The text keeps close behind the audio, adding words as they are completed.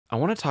I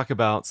want to talk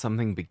about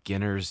something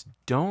beginners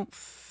don't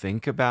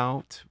think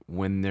about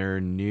when they're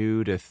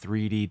new to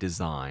 3D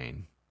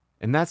design,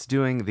 and that's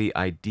doing the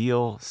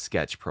ideal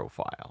sketch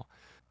profile.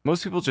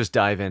 Most people just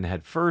dive in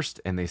head first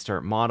and they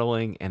start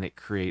modeling, and it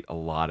create a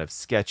lot of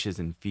sketches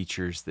and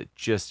features that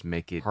just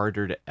make it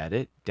harder to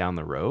edit down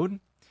the road.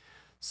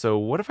 So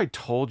what if I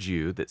told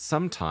you that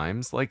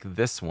sometimes, like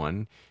this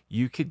one,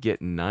 you could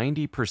get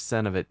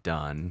 90% of it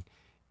done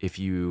if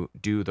you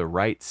do the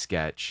right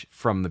sketch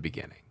from the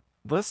beginning?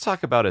 Let's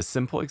talk about a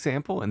simple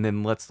example, and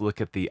then let's look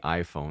at the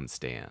iPhone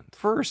stand.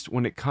 First,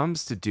 when it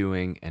comes to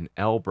doing an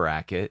L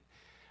bracket,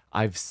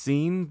 I've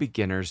seen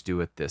beginners do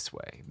it this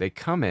way. They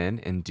come in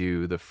and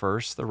do the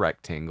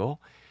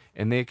rectangle,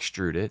 and they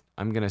extrude it.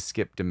 I'm going to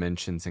skip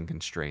dimensions and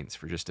constraints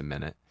for just a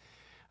minute.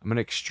 I'm going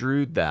to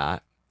extrude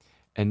that.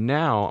 And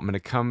now I'm going to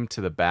come to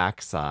the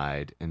back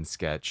side and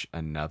sketch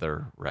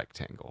another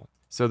rectangle.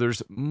 So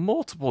there's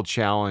multiple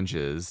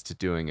challenges to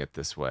doing it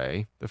this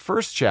way. The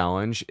first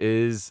challenge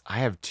is I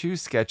have two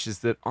sketches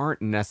that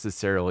aren't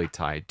necessarily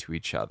tied to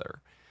each other,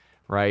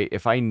 right?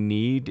 If I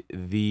need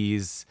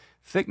these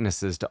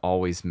thicknesses to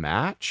always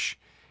match,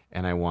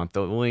 and I want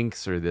the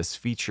lengths or this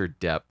feature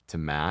depth to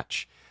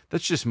match,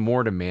 that's just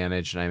more to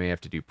manage, and I may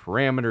have to do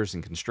parameters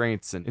and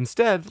constraints. And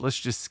instead, let's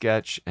just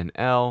sketch an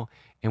L,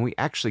 and we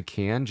actually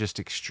can just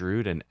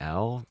extrude an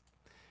L.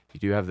 You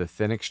do have the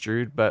thin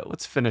extrude, but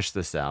let's finish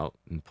this out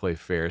and play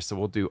fair. So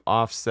we'll do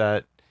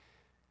offset,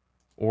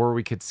 or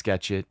we could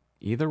sketch it,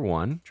 either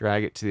one,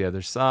 drag it to the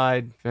other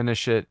side,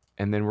 finish it,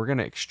 and then we're going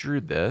to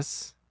extrude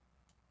this.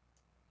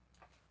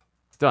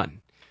 It's done.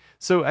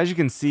 So as you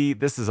can see,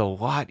 this is a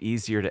lot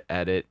easier to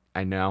edit.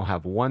 I now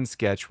have one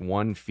sketch,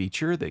 one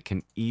feature that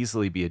can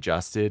easily be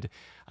adjusted.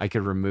 I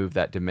could remove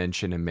that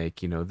dimension and make,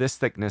 this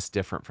thickness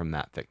different from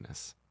that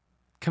thickness.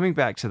 Coming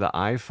back to the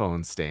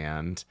iPhone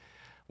stand,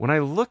 when I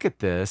look at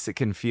this, it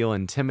can feel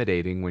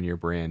intimidating when you're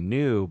brand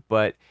new,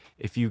 but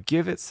if you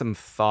give it some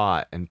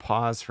thought and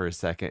pause for a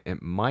second,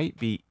 it might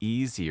be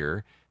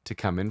easier to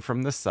come in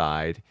from the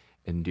side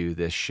and do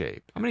this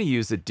shape. I'm going to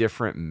use a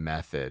different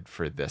method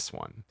for this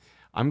one.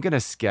 I'm going to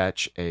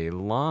sketch a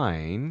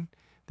line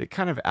that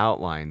kind of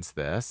outlines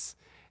this,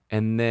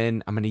 and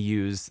then I'm going to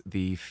use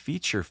the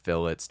feature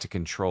fillets to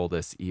control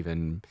this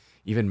even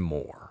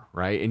more,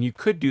 right? And you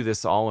could do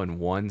this all in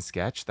one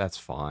sketch, that's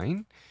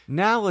fine.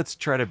 Now let's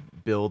try to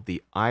build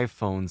the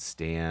iPhone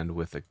stand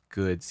with a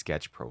good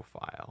sketch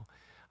profile.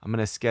 I'm going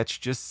to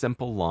sketch just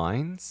simple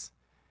lines.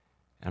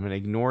 I'm going to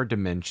ignore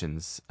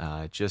dimensions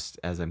just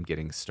as I'm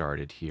getting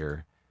started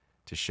here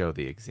to show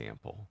the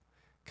example.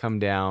 Come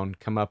down,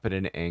 come up at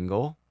an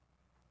angle,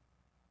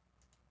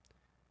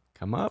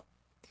 come up.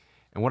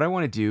 And what I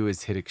want to do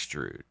is hit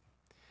extrude.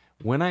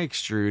 When I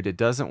extrude, it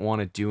doesn't want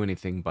to do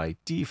anything by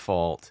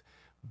default,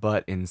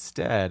 but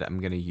instead I'm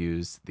going to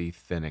use the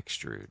thin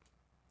extrude.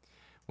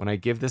 When I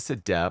give this a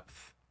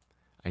depth,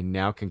 I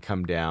now can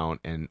come down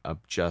and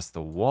adjust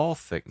the wall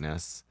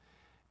thickness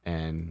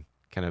and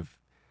kind of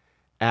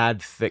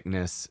add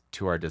thickness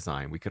to our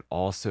design. We could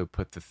also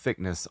put the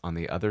thickness on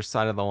the other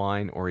side of the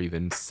line or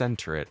even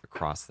center it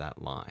across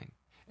that line.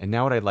 And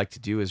now what I'd like to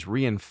do is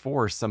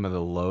reinforce some of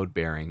the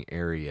load-bearing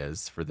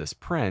areas for this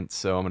print.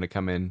 So I'm going to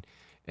come in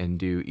and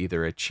do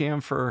either a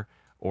chamfer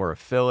or a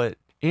fillet.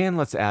 And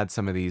let's add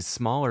some of these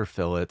smaller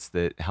fillets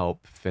that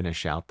help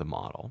finish out the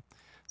model.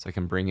 So I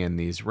can bring in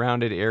these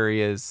rounded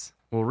areas.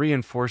 We'll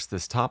reinforce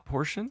this top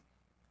portion,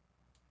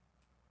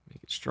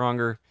 make it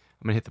stronger.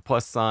 I'm going to hit the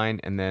plus sign,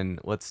 and then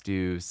let's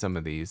do some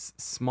of these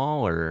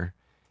smaller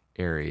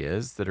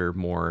areas that are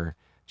more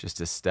just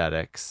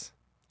aesthetics.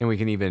 And we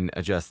can even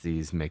adjust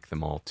these, make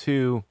them all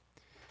 2.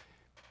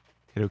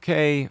 Hit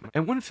OK.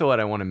 And one fillet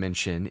I want to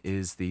mention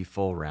is the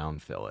full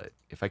round fillet.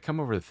 If I come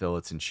over the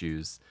fillets and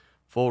choose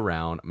full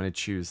round, I'm going to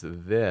choose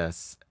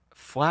this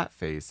flat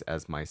face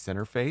as my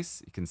center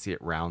face. You can see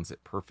it rounds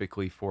it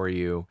perfectly for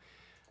you.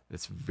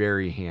 It's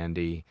very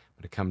handy.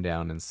 I'm going to come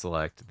down and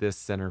select this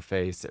center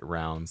face. It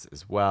rounds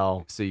as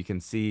well. So you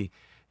can see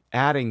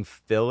adding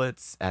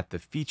fillets at the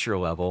feature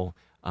level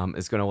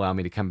is going to allow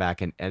me to come back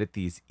and edit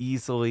these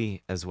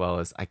easily, as well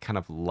as I kind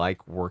of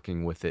like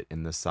working with it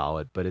in the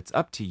solid, but it's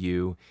up to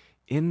you.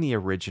 In the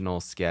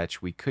original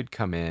sketch, we could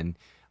come in,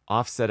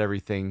 offset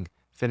everything,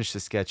 finish the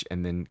sketch,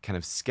 and then kind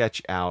of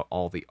sketch out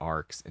all the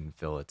arcs and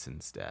fillets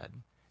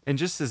instead. And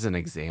just as an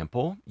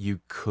example, you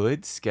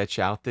could sketch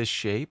out this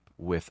shape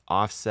with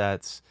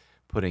offsets,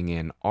 putting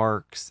in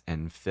arcs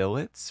and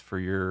fillets for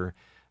your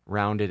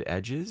rounded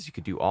edges. You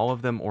could do all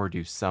of them or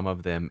do some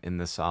of them in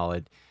the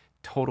solid.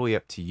 Totally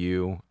up to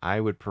you.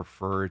 I would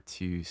prefer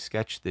to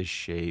sketch this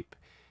shape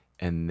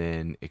and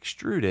then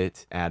extrude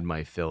it, add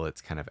my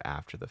fillets kind of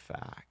after the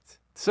fact.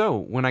 So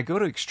when I go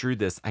to extrude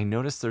this, I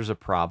notice there's a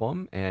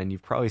problem, and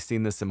you've probably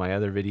seen this in my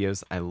other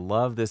videos. I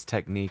love this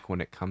technique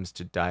when it comes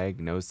to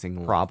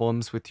diagnosing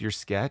problems with your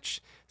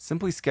sketch.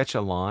 Simply sketch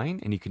a line,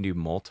 and you can do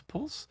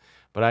multiples,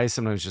 but I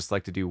sometimes just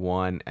like to do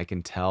one. I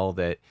can tell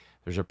that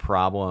there's a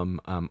problem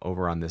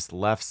over on this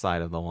left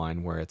side of the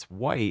line where it's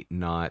white,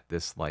 not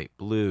this light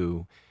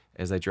blue.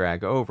 As I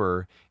drag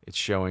over, it's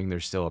showing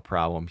there's still a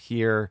problem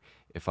here.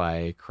 If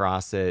I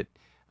cross it,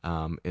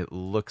 it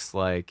looks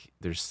like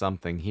there's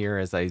something here.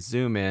 As I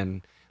zoom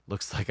in,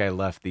 looks like I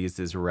left these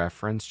as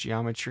reference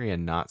geometry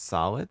and not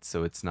solid,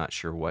 so it's not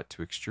sure what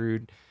to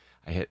extrude.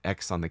 I hit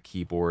X on the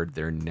keyboard,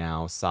 they're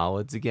now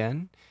solids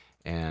again,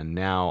 and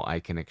now I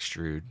can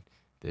extrude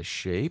this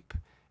shape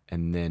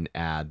and then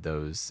add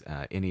those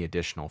any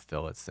additional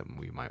fillets that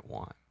we might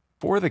want.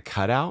 For the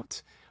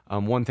cutout,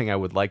 one thing I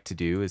would like to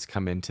do is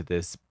come into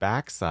this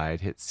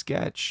backside, hit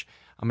sketch.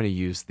 I'm going to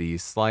use the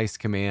slice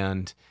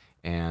command,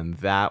 and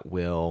that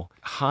will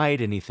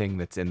hide anything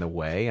that's in the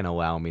way and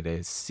allow me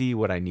to see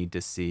what I need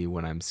to see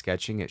when I'm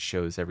sketching. It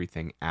shows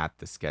everything at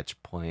the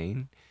sketch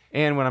plane.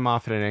 And when I'm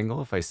off at an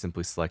angle, if I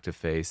simply select a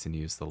face and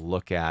use the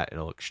look at,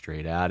 it'll look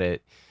straight at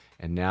it.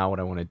 And now what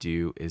I want to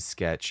do is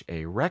sketch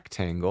a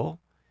rectangle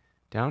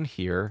down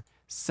here,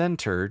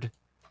 centered,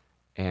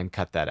 and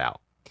cut that out.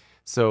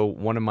 So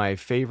one of my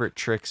favorite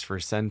tricks for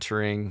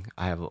centering,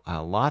 I have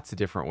lots of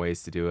different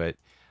ways to do it.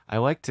 I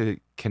like to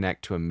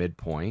connect to a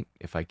midpoint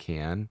if I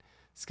can,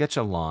 sketch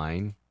a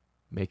line,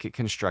 make it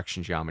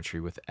construction geometry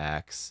with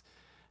X,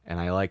 and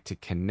I like to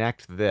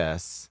connect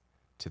this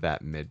to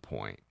that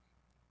midpoint.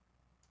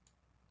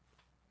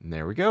 And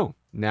there we go.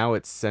 Now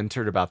it's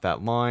centered about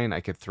that line. I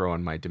could throw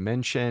in my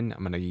dimension.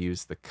 I'm going to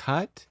use the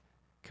cut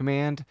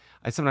command.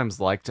 I sometimes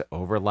like to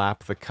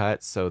overlap the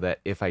cut so that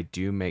if I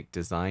do make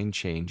design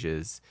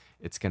changes,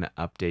 it's going to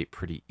update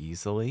pretty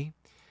easily.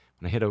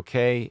 When I hit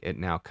OK, it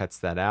now cuts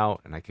that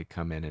out, and I could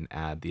come in and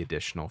add the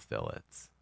additional fillets.